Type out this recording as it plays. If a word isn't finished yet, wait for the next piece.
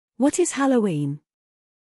What is Halloween?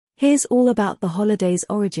 Here's all about the holiday's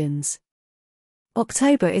origins.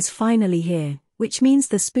 October is finally here, which means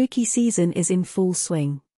the spooky season is in full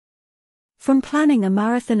swing. From planning a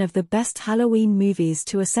marathon of the best Halloween movies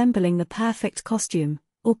to assembling the perfect costume,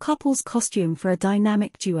 or couple's costume for a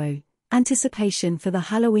dynamic duo, anticipation for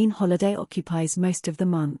the Halloween holiday occupies most of the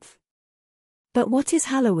month. But what is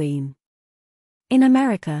Halloween? In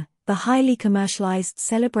America, the highly commercialized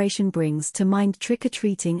celebration brings to mind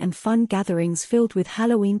trick-or-treating and fun gatherings filled with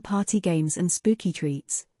Halloween party games and spooky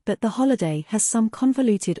treats, but the holiday has some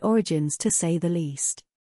convoluted origins to say the least.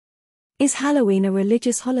 Is Halloween a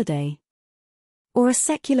religious holiday? Or a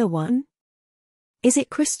secular one? Is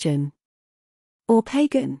it Christian? Or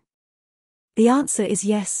pagan? The answer is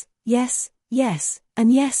yes, yes,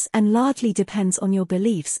 and largely depends on your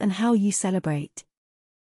beliefs and how you celebrate.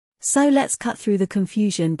 So let's cut through the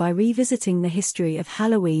confusion by revisiting the history of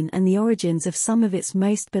Halloween and the origins of some of its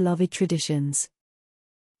most beloved traditions.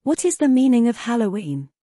 What is the meaning of Halloween?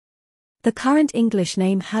 The current English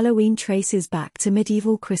name Halloween traces back to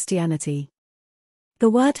medieval Christianity.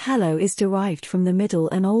 The word hallow is derived from the Middle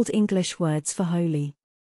and Old English words for holy.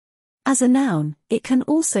 As a noun, it can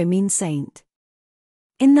also mean saint.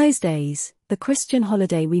 In those days, the Christian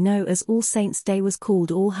holiday we know as All Saints' Day was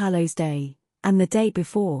called All Hallows' Day, and the day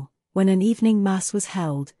before, when an evening mass was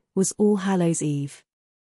held, was All Hallows' Eve.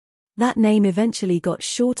 That name eventually got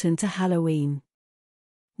shortened to Halloween.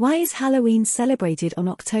 Why is Halloween celebrated on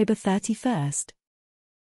October 31st?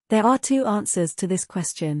 There are two answers to this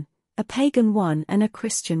question, a pagan one and a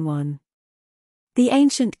Christian one. The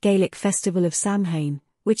ancient Gaelic festival of Samhain,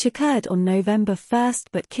 which occurred on November 1st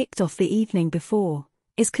but kicked off the evening before,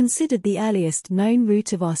 is considered the earliest known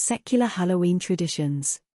root of our secular Halloween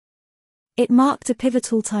traditions. It marked a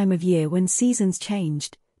pivotal time of year when seasons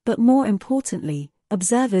changed, but more importantly,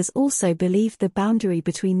 observers also believed the boundary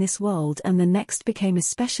between this world and the next became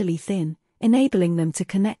especially thin, enabling them to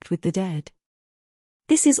connect with the dead.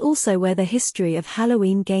 This is also where the history of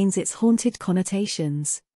Halloween gains its haunted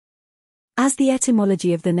connotations. As the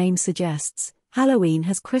etymology of the name suggests, Halloween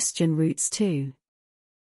has Christian roots too.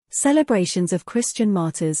 Celebrations of Christian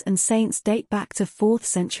martyrs and saints date back to 4th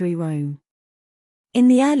century Rome. In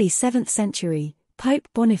the early 7th century, Pope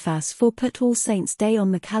Boniface IV put All Saints' Day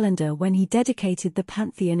on the calendar when he dedicated the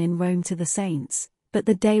Pantheon in Rome to the saints, but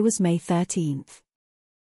the day was May 13th.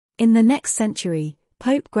 In the next century,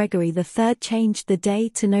 Pope Gregory III changed the day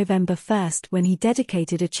to November 1st when he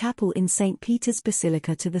dedicated a chapel in St. Peter's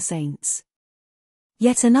Basilica to the saints.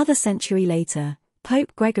 Yet another century later,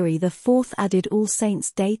 Pope Gregory IV added All Saints'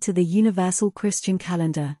 Day to the universal Christian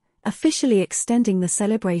calendar, officially extending the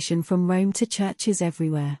celebration from Rome to churches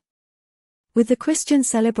everywhere. With the Christian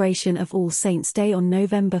celebration of All Saints' Day on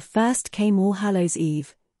November 1st came All Hallows'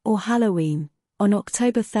 Eve, or Halloween, on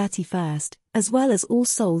October 31st, as well as All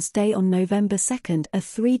Souls' Day on November 2nd, a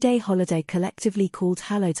 3-day holiday collectively called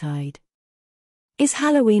Hallowtide. Is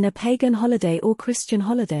Halloween a pagan holiday or Christian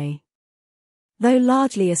holiday? Though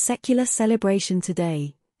largely a secular celebration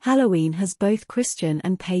today, Halloween has both Christian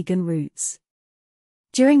and pagan roots.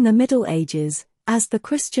 During the Middle Ages, as the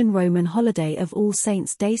Christian Roman holiday of All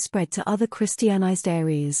Saints' Day spread to other Christianized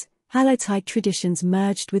areas, Hallowtide traditions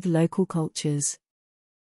merged with local cultures.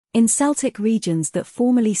 In Celtic regions that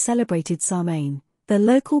formerly celebrated Samhain, the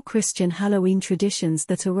local Christian Halloween traditions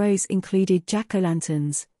that arose included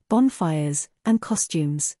jack-o'-lanterns, bonfires, and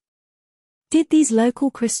costumes. Did these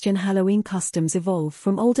local Christian Halloween customs evolve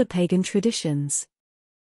from older pagan traditions?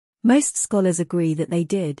 Most scholars agree that they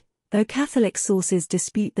did, though Catholic sources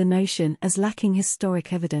dispute the notion as lacking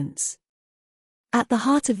historic evidence. At the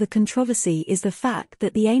heart of the controversy is the fact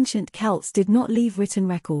that the ancient Celts did not leave written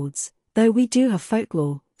records, though we do have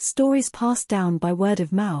folklore, stories passed down by word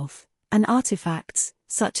of mouth, and artifacts,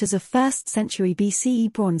 such as a 1st century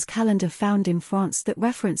BCE bronze calendar found in France that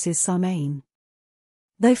references Samhain.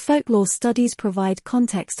 Though folklore studies provide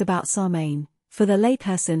context about Samhain, for the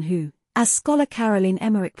layperson who, as scholar Caroline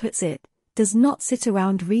Emmerich puts it, does not sit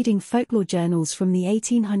around reading folklore journals from the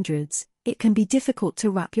 1800s, it can be difficult to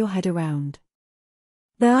wrap your head around.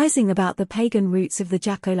 Theorizing about the pagan roots of the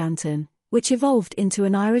jack-o'-lantern, which evolved into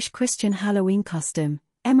an Irish Christian Halloween custom,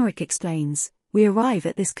 Emmerich explains, we arrive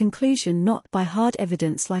at this conclusion not by hard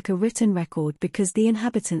evidence like a written record because the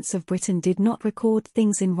inhabitants of Britain did not record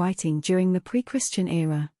things in writing during the pre-Christian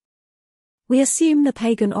era. We assume the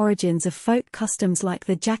pagan origins of folk customs like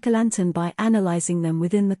the jack-o'-lantern by analyzing them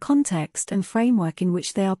within the context and framework in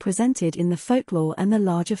which they are presented in the folklore and the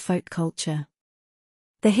larger folk culture.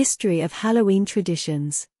 The history of Halloween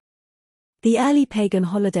traditions. The early pagan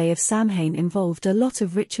holiday of Samhain involved a lot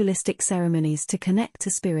of ritualistic ceremonies to connect to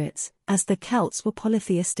spirits, as the Celts were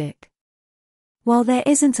polytheistic. While there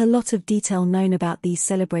isn't a lot of detail known about these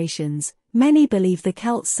celebrations, many believe the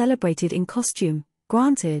Celts celebrated in costume.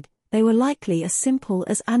 Granted, they were likely as simple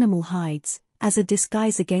as animal hides, as a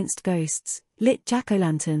disguise against ghosts, lit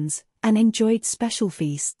jack-o'-lanterns, and enjoyed special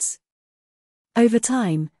feasts. Over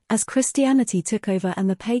time, as Christianity took over and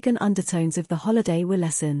the pagan undertones of the holiday were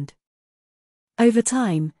lessened.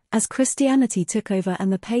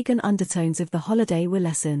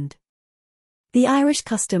 The Irish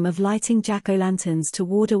custom of lighting jack-o'-lanterns to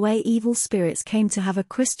ward away evil spirits came to have a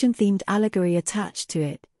Christian-themed allegory attached to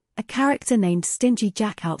it. A character named Stingy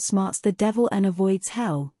Jack outsmarts the devil and avoids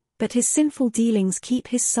hell, but his sinful dealings keep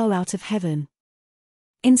his soul out of heaven.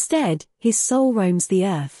 Instead, his soul roams the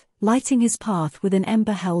earth, lighting his path with an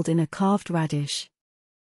ember held in a carved radish.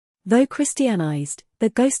 Though Christianized, the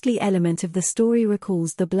ghostly element of the story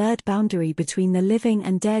recalls the blurred boundary between the living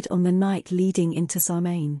and dead on the night leading into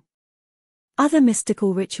Samhain. Other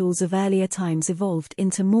mystical rituals of earlier times evolved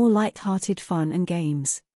into more light-hearted fun and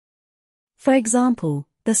games. For example,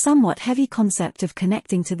 the somewhat heavy concept of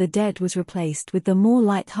connecting to the dead was replaced with the more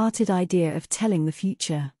light-hearted idea of telling the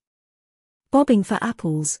future. Bobbing for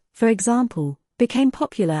apples, for example, became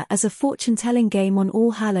popular as a fortune-telling game on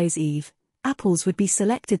All Hallows' Eve. Apples would be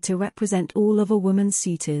selected to represent all of a woman's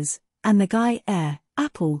suitors, and the guy,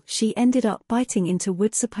 apple, she ended up biting into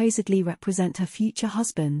would supposedly represent her future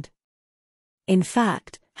husband. In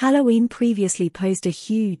fact, Halloween previously posed a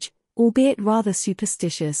huge, albeit rather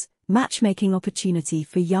superstitious, matchmaking opportunity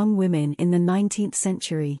for young women in the 19th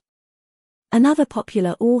century. Another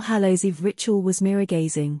popular All Hallows' Eve ritual was mirror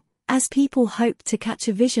gazing, as people hoped to catch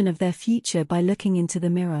a vision of their future by looking into the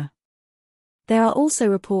mirror. There are also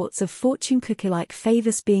reports of fortune cookie-like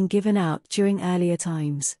favors being given out during earlier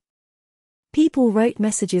times. People wrote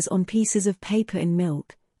messages on pieces of paper in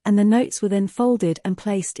milk, and the notes were then folded and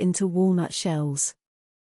placed into walnut shells.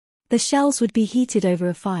 The shells would be heated over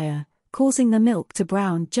a fire, causing the milk to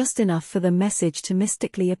brown just enough for the message to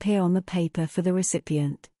mystically appear on the paper for the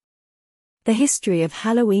recipient. The history of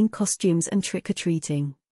Halloween costumes and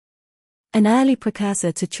trick-or-treating. An early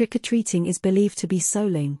precursor to trick-or-treating is believed to be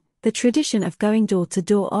souling, the tradition of going door to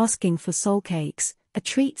door asking for soul cakes, a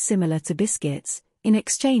treat similar to biscuits, in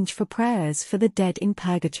exchange for prayers for the dead in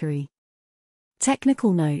purgatory.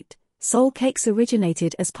 Technical note: soul cakes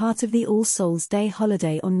originated as part of the All Souls' Day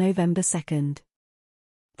holiday on November 2nd.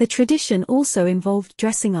 The tradition also involved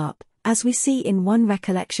dressing up, as we see in one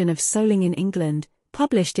recollection of souling in England,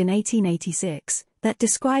 published in 1886, that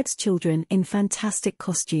describes children in fantastic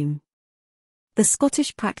costume. The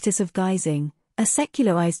Scottish practice of guising, a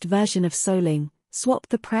secularized version of souling, swapped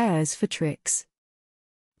the prayers for tricks.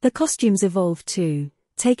 The costumes evolved too,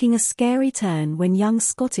 taking a scary turn when young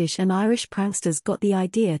Scottish and Irish pranksters got the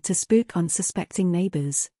idea to spook unsuspecting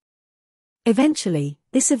neighbors. Eventually,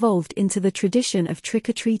 this evolved into the tradition of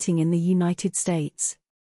trick-or-treating in the United States.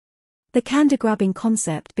 The candy-grabbing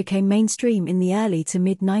concept became mainstream in the early to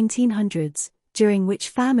mid-1900s, during which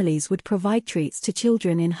families would provide treats to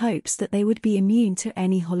children in hopes that they would be immune to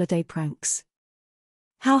any holiday pranks.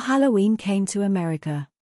 How Halloween came to America.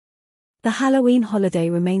 The Halloween holiday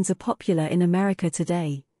remains popular in America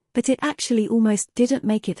today, but it actually almost didn't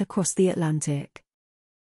make it across the Atlantic.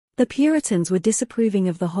 The Puritans were disapproving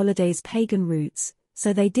of the holiday's pagan roots,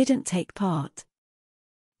 so they didn't take part.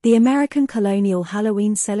 The American colonial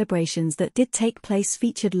Halloween celebrations that did take place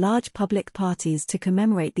featured large public parties to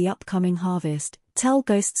commemorate the upcoming harvest, tell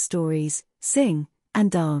ghost stories, sing,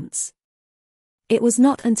 and dance. It was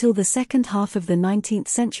not until the second half of the 19th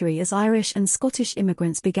century as Irish and Scottish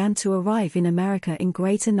immigrants began to arrive in America in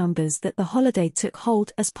greater numbers that the holiday took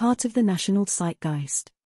hold as part of the national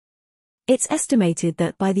zeitgeist. It's estimated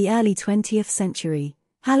that by the early 20th century,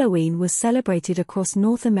 Halloween was celebrated across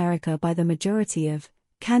North America by the majority of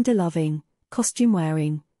candy-loving,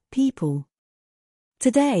 costume-wearing people.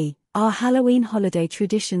 Today, our Halloween holiday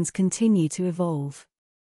traditions continue to evolve.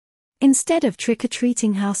 Instead of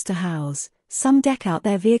trick-or-treating house to house, some deck out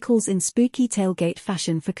their vehicles in spooky tailgate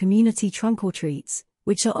fashion for community trunk-or-treats,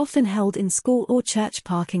 which are often held in school or church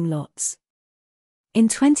parking lots. In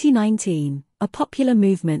 2019, a popular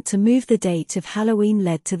movement to move the date of Halloween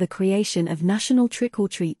led to the creation of National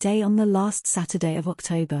Trick-or-Treat Day on the last Saturday of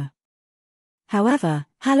October. However,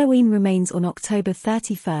 Halloween remains on October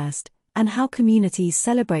 31st, and how communities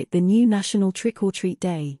celebrate the new National Trick-or-Treat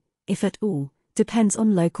Day, if at all, depends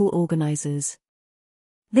on local organizers.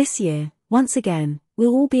 This year, once again,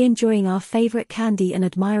 We'll all be enjoying our favorite candy and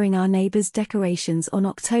admiring our neighbors' decorations on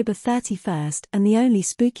October 31st, and the only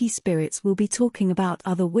spooky spirits we'll be talking about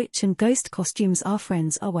are the witch and ghost costumes our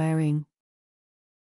friends are wearing.